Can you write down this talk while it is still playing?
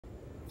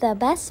The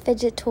best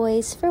fidget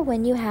toys for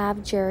when you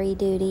have jury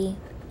duty.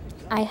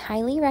 I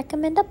highly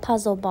recommend a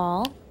puzzle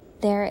ball.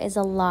 There is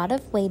a lot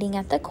of waiting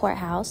at the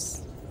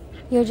courthouse.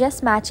 You're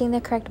just matching the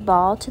correct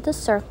ball to the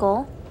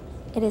circle.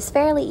 It is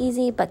fairly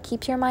easy, but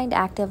keeps your mind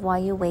active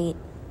while you wait.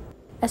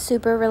 A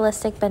super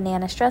realistic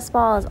banana stress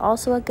ball is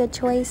also a good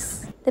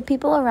choice. The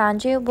people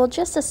around you will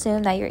just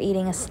assume that you're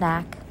eating a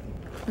snack.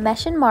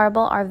 Mesh and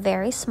marble are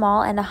very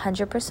small and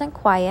 100%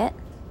 quiet.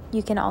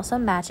 You can also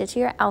match it to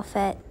your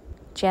outfit,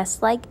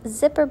 just like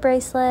zipper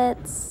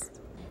bracelets.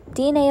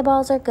 DNA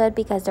balls are good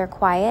because they're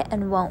quiet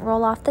and won't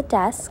roll off the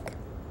desk.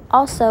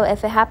 Also,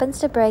 if it happens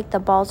to break, the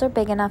balls are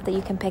big enough that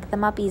you can pick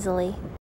them up easily.